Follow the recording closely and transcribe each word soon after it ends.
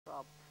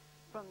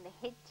from the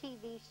hit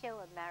TV show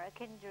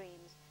American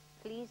Dreams,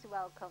 please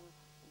welcome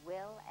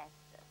Will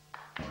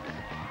Estes.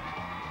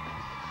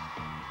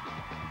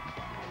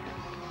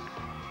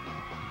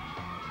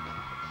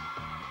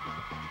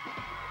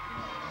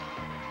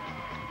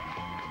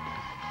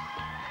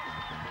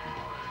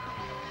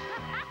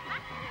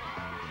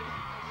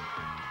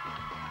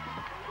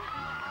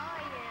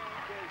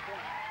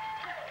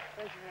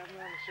 Thanks for having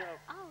me on the show.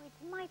 Oh,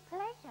 it's my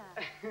pleasure.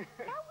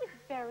 That was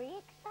very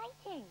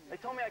exciting. They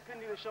told me I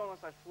couldn't do the show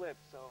unless I flipped,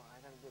 so I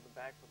gotta do the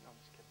backflip. No, I'm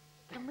just kidding.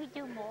 Can we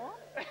do more?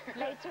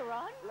 Later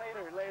on?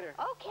 Later.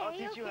 Okay, I'll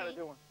teach you how to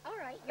do one. All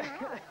right, you're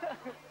on.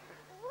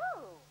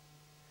 Whoa.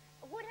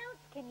 What else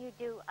can you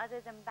do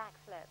other than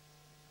backflips?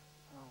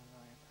 Oh, no,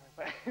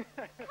 you're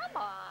Come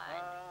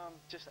on.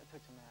 Just I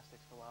took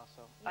gymnastics for a while,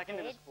 so You I can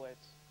do did? the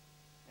splits.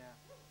 Yeah,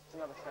 it's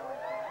another selling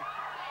point.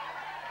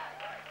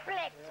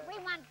 Splits. Yeah. We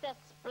want the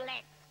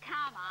splits.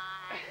 Come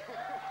on.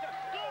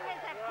 Give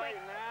us a quick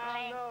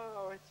split.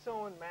 No, it's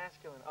so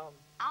unmasculine.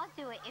 I'll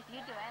do it if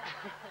you do it.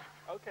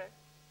 Okay.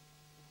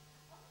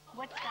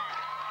 What's that?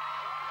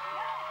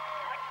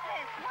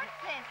 What's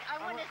this? I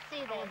want to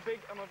see this.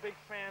 I'm a big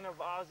fan of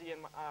Ozzy,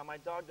 and my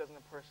dog does an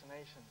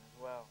impersonation as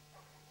well.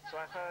 So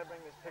I thought I'd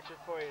bring this picture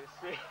for you to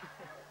see.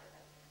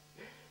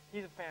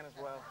 He's a fan as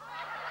well.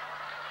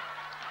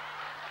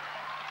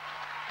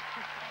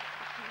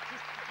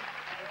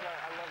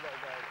 I love that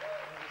guy.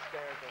 He's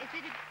hysterical.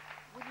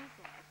 What is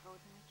it? A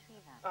golden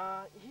retriever?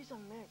 He's a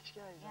mix.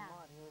 Yeah, he's Yeah. a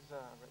mod. He was,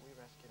 we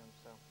rescued him,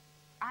 so.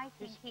 I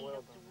think he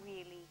spoiled looks them.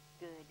 really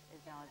good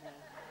as Ozzy.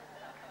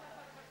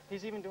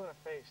 He's even doing a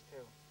face,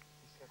 too.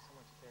 He's got so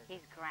much character.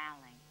 He's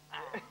growling.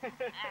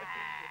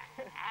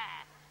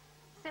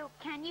 So,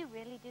 can you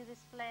really do the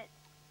split?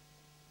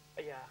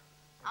 Yeah.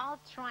 I'll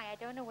try. I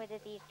don't know whether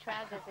these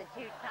trousers are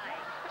too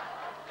tight.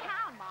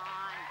 Come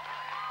on.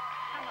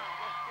 Come on.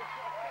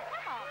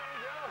 Come on.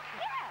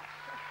 Yeah.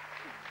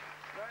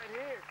 Right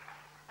here.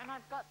 And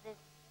I've got this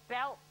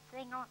belt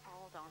thing on.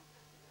 Hold on.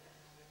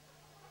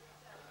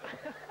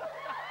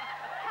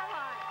 Come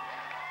on.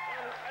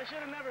 I should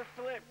have never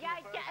flipped. Yeah,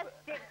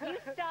 you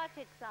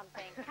started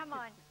something. Come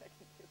on.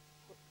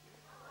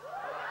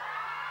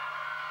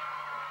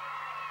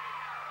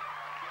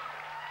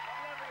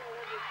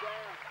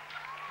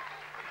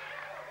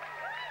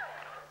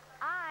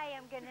 I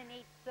am going to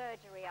need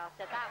surgery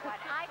after that one.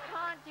 I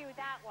can't do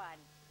that one.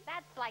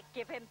 That's like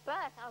giving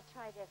birth. I'll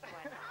try this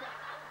one.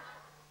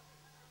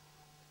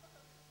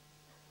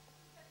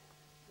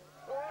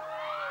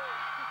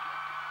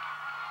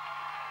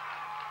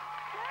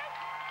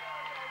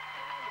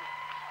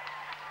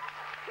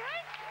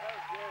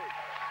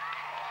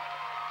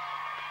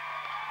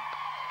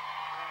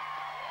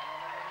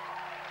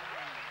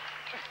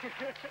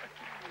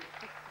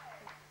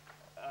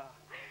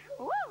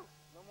 Woo!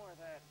 No more of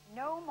that.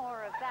 No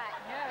more of that,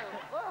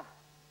 no.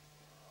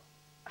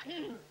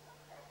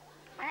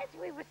 As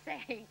we were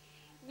saying,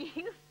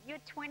 you're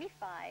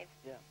 25,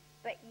 Yeah.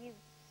 but you've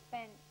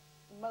spent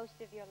most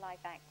of your life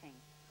acting.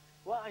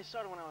 Well, I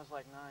started when I was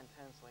like 9,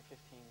 10, so like 15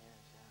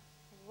 years, yeah.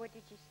 What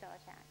did you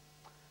start at?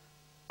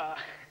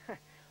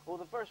 Well,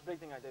 the first big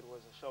thing I did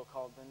was a show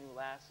called The New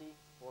Lassie,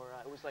 or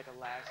it was like a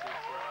Lassie.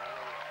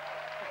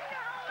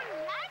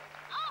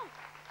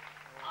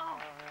 Oh,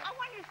 I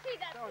want to see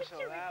that Don't show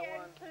picture that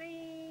again, one.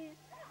 please.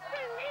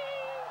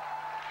 Please.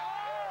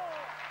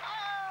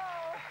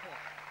 Oh.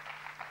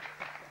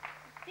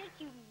 Did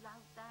you love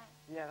that?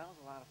 Yeah, that was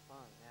a lot of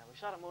fun. Yeah, we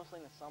shot it mostly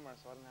in the summer,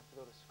 so I didn't have to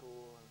go to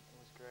school, and it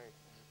was great.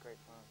 It was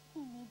great fun.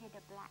 He needed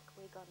a black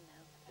wig on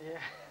though. Yeah.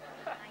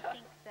 I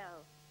think so.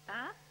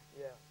 Huh?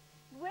 Yeah.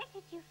 Where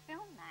did you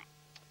film that?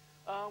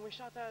 We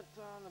shot that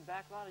on the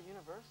back lot of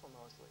Universal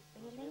mostly.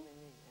 It was Really? really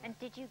neat. Yeah. And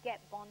did you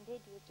get bonded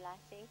with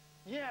Lassie?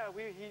 Yeah,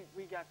 we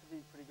got to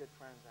be pretty good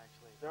friends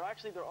actually. They're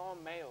all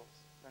males.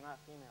 They're not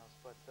females,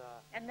 but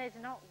And there's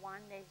not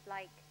one. There's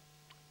like.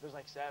 there's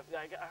like 7.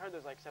 I heard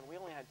there's like 7. We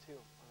only had 2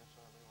 on the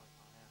show that we worked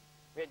on. Yeah.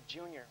 We had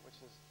Junior, which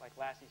is like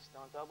Lassie's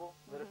stunt double,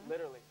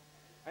 literally.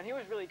 And he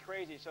was really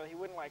crazy, so he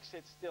wouldn't like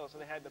sit still. So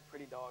they had the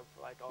pretty dog for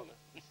like all the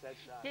set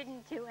shots.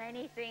 Didn't do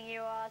anything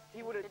you asked.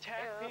 He would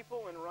attack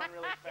people and run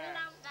really fast. I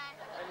love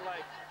that. And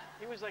like,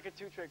 he was like a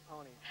 2-trick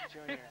pony,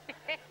 Junior.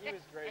 He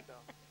was great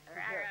though.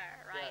 Right,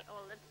 Yeah.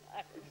 all the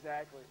time.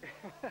 Exactly.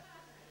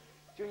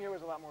 Junior was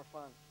a lot more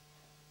fun.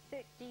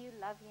 So, do you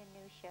love your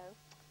new show,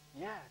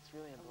 Yeah, it's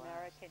really a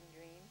blast. American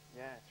Dreams?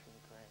 Yeah, it's really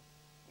great.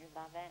 You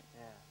love it?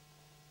 Yeah.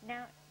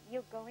 Now,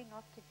 you're going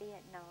off to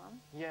Vietnam.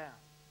 Yeah.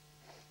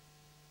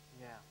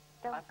 Yeah.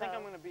 Don't I think go.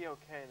 I'm going to be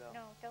okay, though.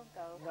 No, don't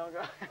go. No,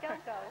 go.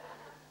 Don't go.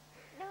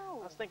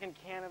 No. I was thinking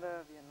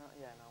Canada, Vietnam.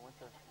 Yeah, no,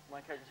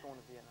 my character's going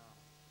to Vietnam.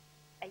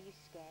 Are you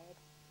scared?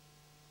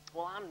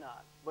 Well, I'm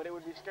not, but it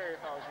would be scary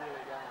if I was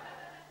really going.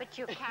 But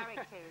your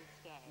character is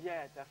scared.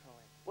 Yeah,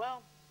 definitely.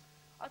 Well,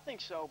 I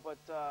think so, but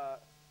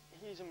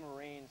he's a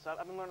Marine, so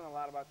I've been learning a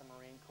lot about the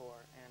Marine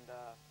Corps, and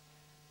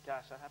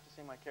gosh, I have to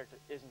say my character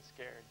isn't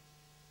scared.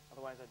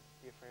 Otherwise, I'd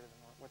be afraid of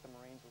what the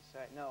Marines would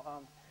say. No,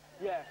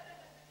 yeah,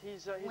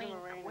 he's Wink, a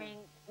Marine. wink.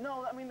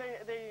 No, I mean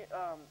they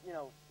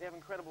have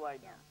incredible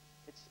IQ. Yeah.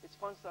 it's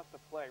fun stuff to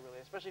play, really,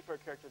 especially for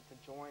a character to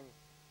join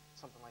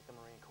something like the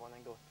Marine Corps and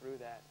then go through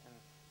that and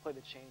play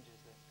the changes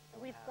that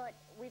We've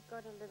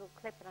got a little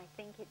clip, and I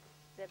think it's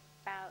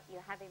about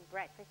you're having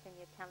breakfast and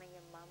you're telling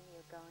your mum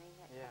you're going.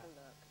 Let's have a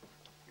look.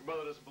 Your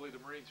mother doesn't believe the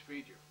Marines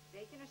feed you.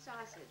 Bacon or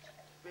sausage?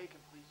 Bacon,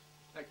 please.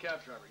 That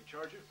cab driver, he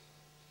charge you?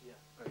 Yeah.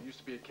 It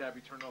used to be a cab,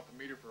 you turned off the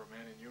meter for a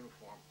man in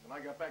uniform. When I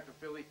got back to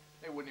Philly,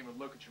 they wouldn't even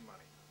look at your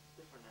money.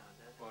 Different now,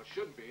 Dad. Well, it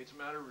shouldn't be. It's a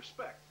matter of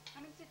respect.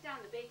 Come and sit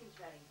down. The bacon's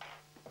ready.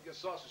 You get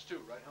sausage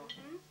too, right, Helen?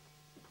 Mm-hmm.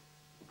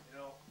 You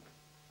know,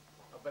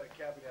 I bet a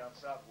cabbie down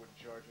south wouldn't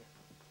charge you.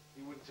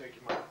 He wouldn't take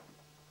your money.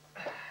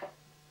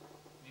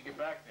 When you get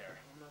back there.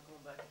 I'm not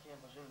going back to Camp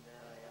Lejeune,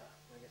 Dad.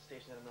 I get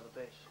stationed at another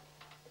base.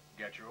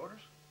 Got your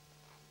orders?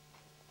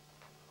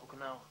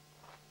 Okinawa.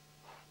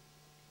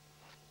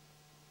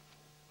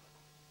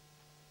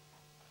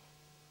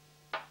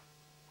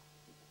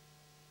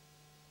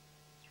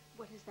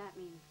 What does that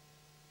mean?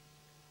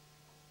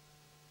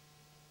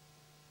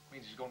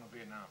 Means he's going to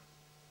Vietnam.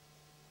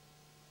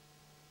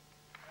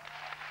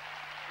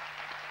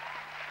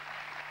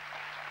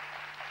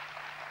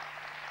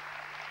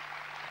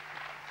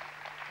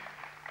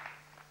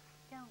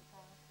 Don't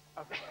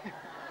go. Okay.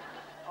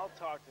 I'll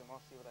talk to him.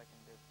 I'll see what I can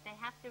do. They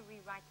have to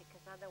rewrite it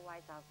because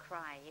otherwise I'll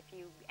cry. If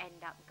you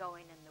end up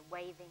going and the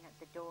waving at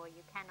the door,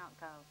 you cannot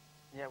go.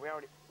 Yeah, we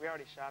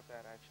already shot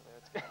that actually.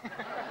 That's good.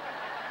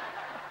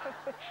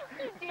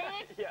 You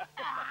did? Yeah.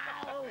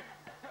 Ow!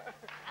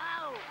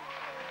 Ow!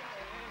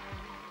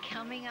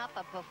 Coming up,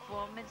 a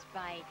performance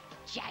by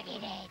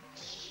Jagged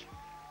Edge.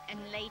 And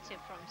later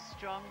from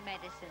Strong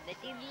Medicine, the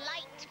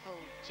delightful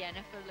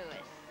Jennifer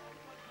Lewis.